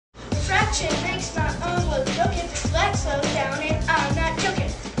slow down and I'm not joking.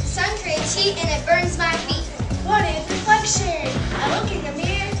 The sun creates heat and it burns my feet. What is reflection? I look in the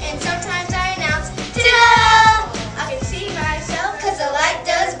mirror and sometimes I announce, ta-da! I can see myself because the light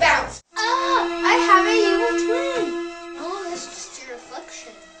does bounce. Oh, I have a evil twin. Oh, that's just your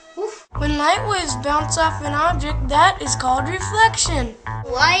reflection. Oof. When light waves bounce off an object, that is called reflection.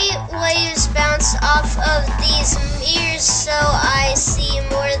 Light waves bounce off of these mirrors, so I see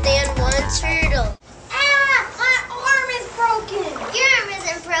more than one turtle. Ah, my arm is broken. Your arm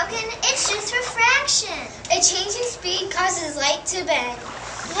isn't broken, it's just refraction. A change in speed causes light to bend.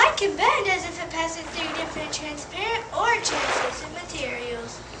 Light can bend as if it passes through different transparent or translucent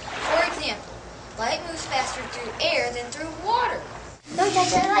materials. For example, light moves faster through air than through water. Don't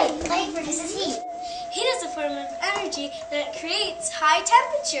touch that light. Light produces heat. Heat is a form of energy that creates high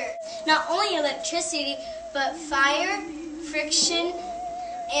temperature. Not only electricity, but fire, friction,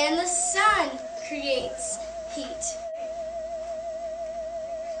 and the sun creates heat.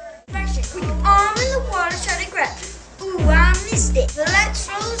 When your arm in the water try to grab. Ooh, I missed it. The light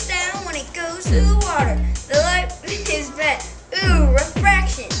slows down when it goes through the water. The light is bent. Ooh,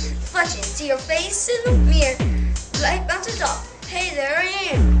 refraction. Reflection. See your face in the mirror. The light bounces off. Hey, there I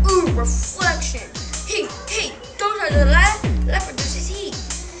am. Ooh, reflection. Hey, don't touch the light. The light produces heat.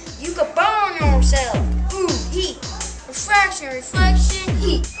 You could burn yourself. Ooh, heat. Refraction, reflection,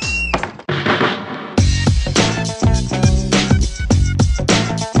 heat.